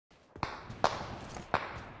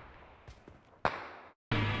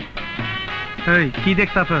কি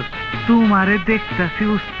দেখতাছস? তোমারে দেখতাছি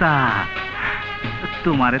উস্তাদ।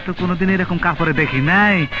 তোমারে তো কোনোদিন এরকম কাপড়ে দেখি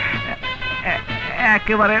নাই,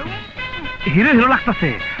 একেবারে হিরো হিরো লাগতাছে।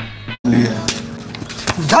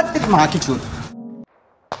 माँ की चूत।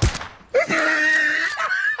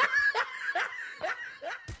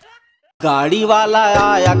 गाड़ी वाला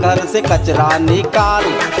आया घर से कचरा निकाल,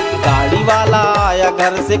 गाड़ी वाला आया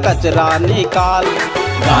घर से कचरा निकाल,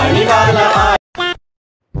 गाड़ी वाला आया।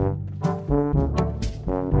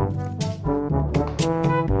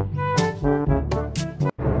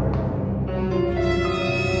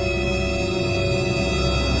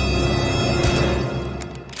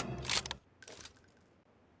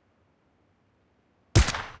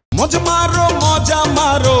 मौज मारो मौजा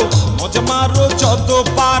मारो, मौज मारो चौदो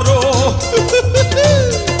पारो।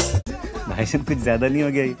 भाई साहब कुछ ज्यादा नहीं हो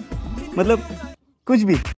गया ये? मतलब कुछ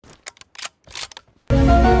भी।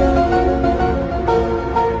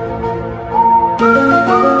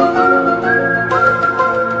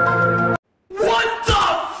 What the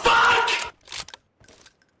fuck?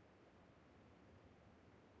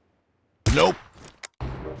 Nope.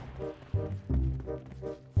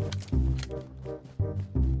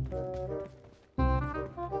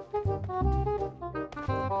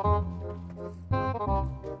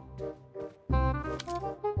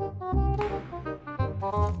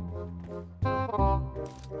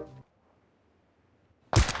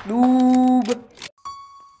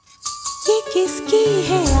 ये किसकी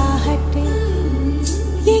है आहट,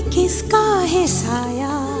 ये किसका है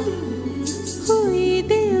साया, हुई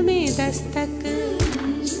दिल में दस्तक,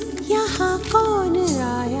 यहाँ कौन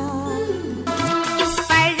आया?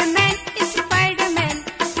 स्पाइडरमैन,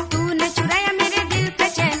 तूने चुराया मेरे दिल का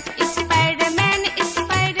चैन। Spiderman,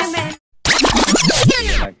 Spiderman.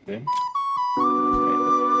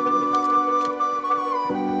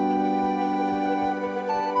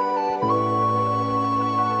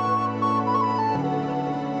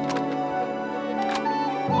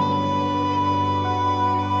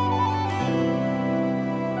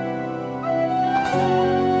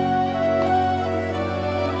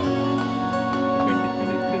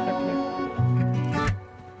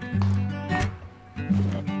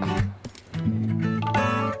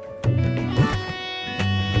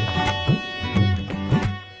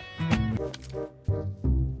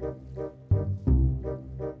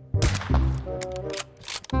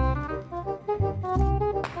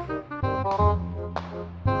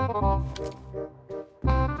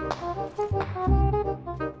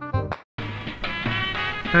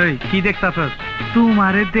 কি দেখতাছস?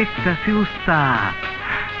 তোমারে দেখতাছি উস্তাদ।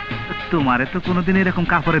 তোমারে তো কোনোদিন এরকম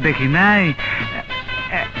কাপড়ে দেখি নাই,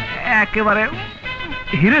 একেবারে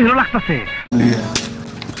হিরো হিরো লাগতাছে।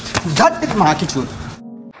 माँ की चूत।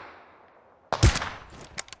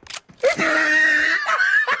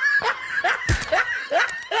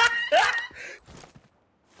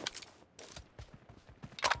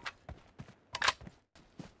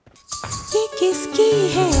 ये किसकी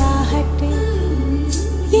है आहट,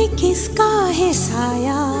 ये किसका है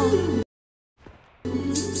साया,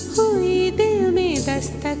 हुई दिल में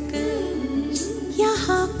दस्तक,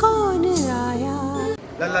 यहाँ कौन आया?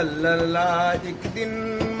 ला ला ला ला, एक दिन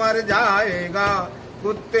मर जाएगा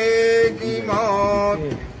कुत्ते की मौत,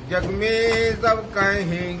 जग में सब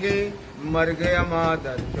कहेंगे मर गया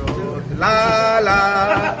मादर चोट। ला ला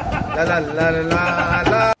ला ला ला ला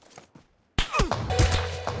ला।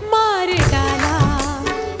 मार डाला,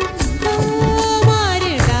 मार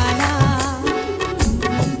डाला,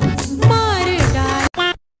 मार डाला।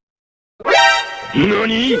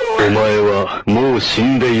 何？お前はもう死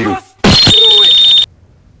んでいる。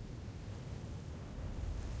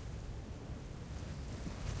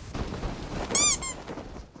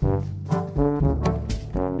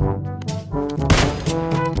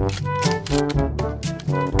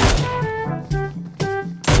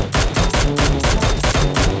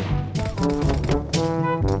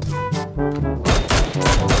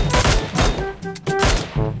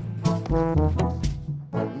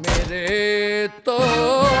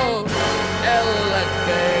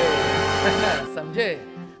समझे?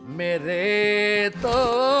 मेरे तो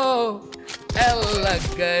एल लग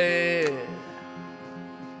गए।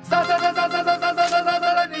 सा सा सा सा सा सा सा सा सा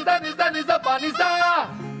सा निसा निसा निसा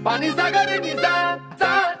पानी सा गरी निसा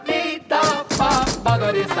सा नीता पा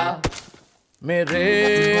मगरी सा। मेरे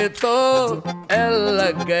तो एल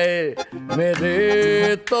लग गए, मेरे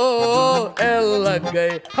तो एल लग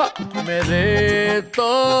गए, मेरे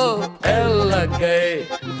तो एल लग गए,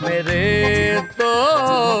 मेरे तो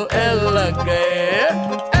एल लग गए,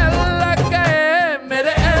 एल लग गए,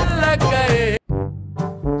 मेरे एल लग गए।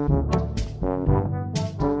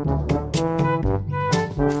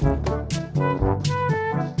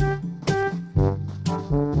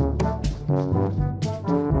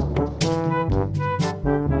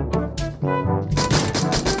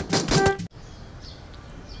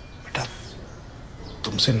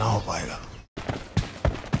 हमसे ना हो पाएगा।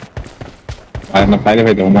 Para pare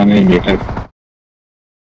vai tomar nem meter.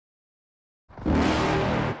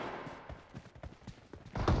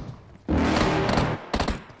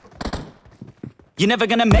 You're never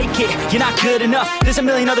gonna make it, you're not good enough. There's a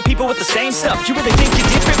million other people with the same stuff. You really think you're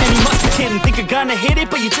different, man, you must be kidding. Think you're gonna hit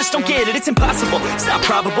it, but you just don't get it. It's impossible, it's not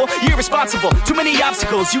probable, you're irresponsible. Too many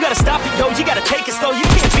obstacles, you gotta stop it, yo. You gotta take it slow, you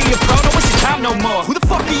can't be a pro, don't waste your time no more. Who the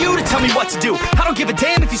fuck are you to tell me what to do? I don't give a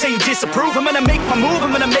damn if you say you disapprove. I'm gonna make my move,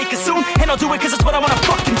 I'm gonna make it soon. And I'll do it cause it's what I wanna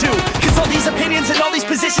fucking do. Cause all these opinions and all these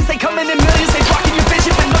positions, they come in millions, they blocking your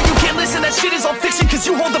vision. But no, you can't listen, that shit is all fiction. Cause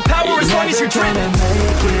you hold the power as long as you're dreaming.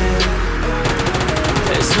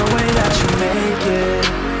 There's no way that you make it.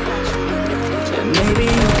 And maybe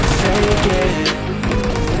you can fake it,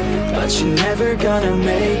 but you're never gonna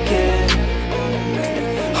make it.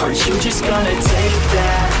 Aren't you just gonna take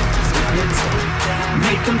that?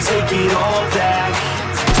 Make them take it all back.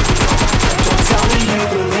 Don't tell me you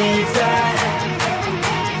believe that.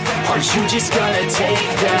 Aren't you just gonna take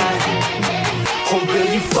that? Or will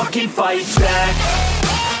you fucking fight back?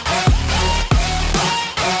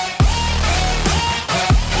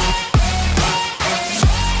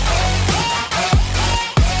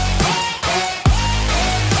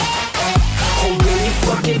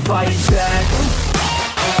 Fight back.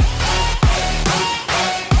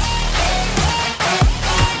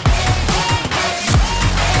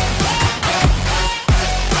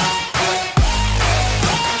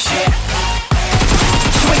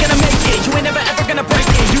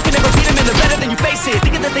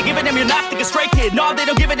 No, they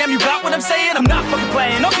don't give a damn, you got what I'm saying? I'm not fucking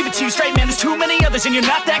playing, I'll give it to you straight, man. There's too many others and you're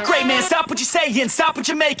not that great, man. Stop what you're saying, stop what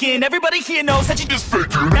you're making. Everybody here knows that you just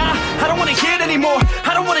faking. Nah, I don't wanna hear it anymore,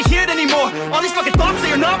 I don't wanna hear it anymore. All these fucking thoughts,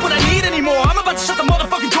 they are not what I need anymore. I'm about to shut the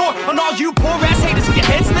motherfucking door on all you poor ass haters with your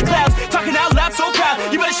heads in the clouds, talking out loud so proud.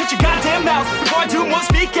 You better shut your goddamn mouth before I do more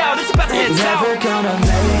speak out. It's about to head south. You're never gonna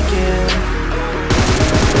make it.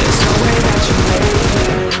 There's no way that you make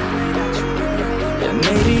it. And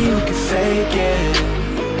maybe you can fake it,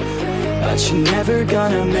 but you're never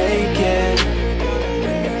gonna make it.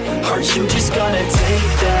 Aren't you just gonna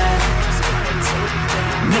take that?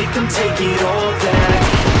 Make them take it all back.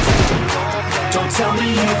 Don't tell me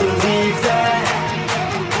you believe that.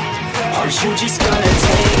 Aren't you just gonna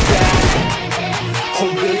take that? Or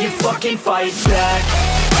will you fucking fight back?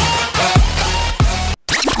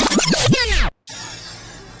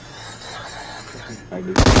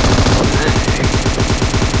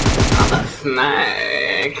 I'm a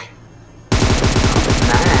snake.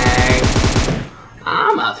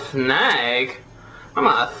 I'm a snake. I'm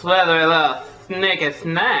a slithery little sneaky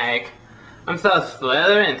snake. I'm so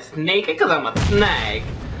slithery and sneaky cause I'm a snake.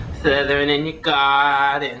 Slithering in your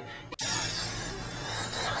garden.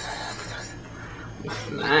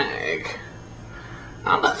 Snake.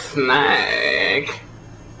 I'm a snake.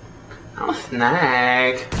 I'm a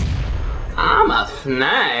snake. I'm a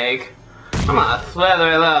snake. I'm a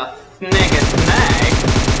slithery little sneaky snake.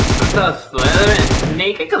 I'm so slithery and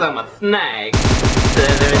sneaky cause I'm a snake.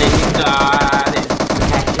 Slithering in your garden,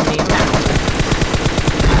 catching me out.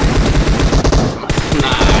 I'm a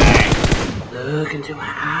snake. Look into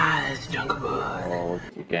my eyes, Jungle Boy. Oh,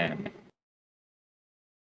 again.